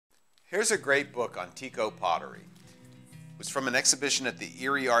Here's a great book on Teco pottery. It was from an exhibition at the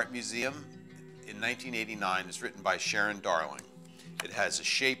Erie Art Museum in 1989. It's written by Sharon Darling. It has a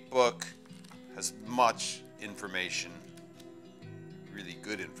shape book, has much information, really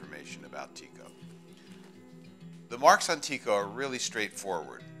good information about Teco. The marks on Teco are really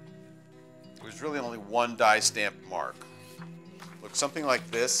straightforward. There's really only one die stamp mark. Looks something like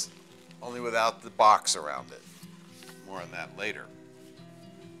this, only without the box around it. More on that later.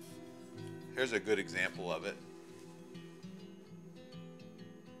 Here's a good example of it.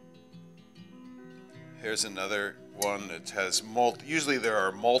 Here's another one that has usually there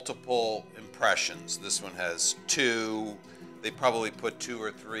are multiple impressions. This one has two. They probably put two or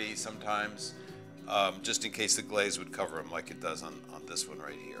three sometimes, just in case the glaze would cover them like it does on this one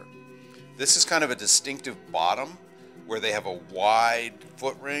right here. This is kind of a distinctive bottom where they have a wide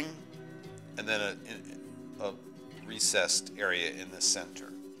foot ring and then a recessed area in the center.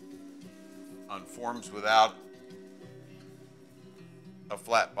 On forms without a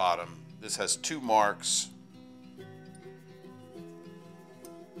flat bottom, this has two marks. You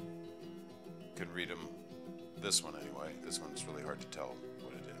can read them. This one anyway. This one's really hard to tell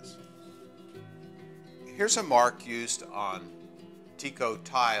what it is. Here's a mark used on Teco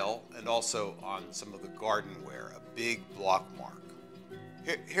tile and also on some of the gardenware, a big block mark.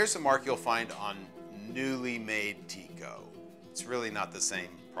 Here's a mark you'll find on newly made Teco. It's really not the same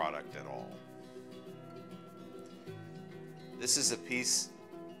product at all. This is a piece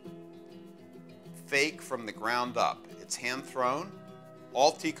fake from the ground up. It's hand thrown.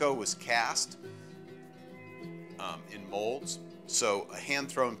 All Teco was cast in molds, so a hand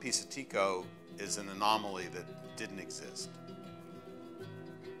thrown piece of Teco is an anomaly that didn't exist.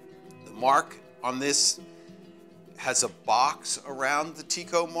 The mark on this has a box around the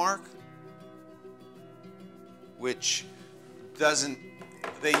Teco mark, which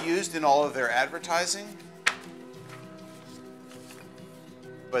they used in all of their advertising,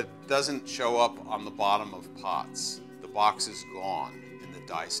 but doesn't show up on the bottom of pots. The box is gone in the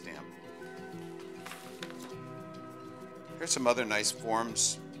die stamp. Here's some other nice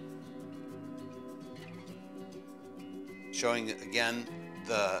forms showing again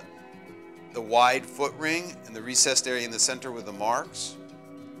the wide foot ring and the recessed area in the center with the marks.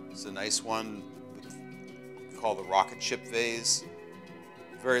 It's a nice one called the rocket ship vase.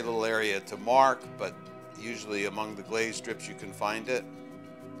 Very little area to mark, but usually among the glaze strips you can find it.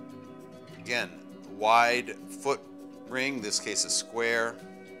 Again, wide foot ring, in this case a square,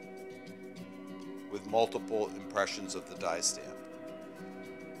 with multiple impressions of the die stamp.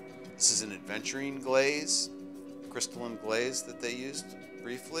 This is an adventuring glaze, crystalline glaze that they used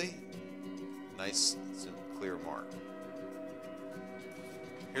briefly. Nice, clear mark.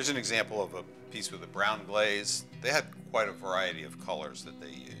 Here's an example of a piece with a brown glaze. They had quite a variety of colors that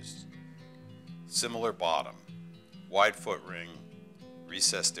they used. Similar bottom, wide foot ring,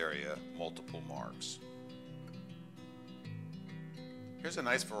 recessed area, multiple marks. Here's a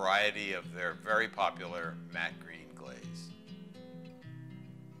nice variety of their very popular matte green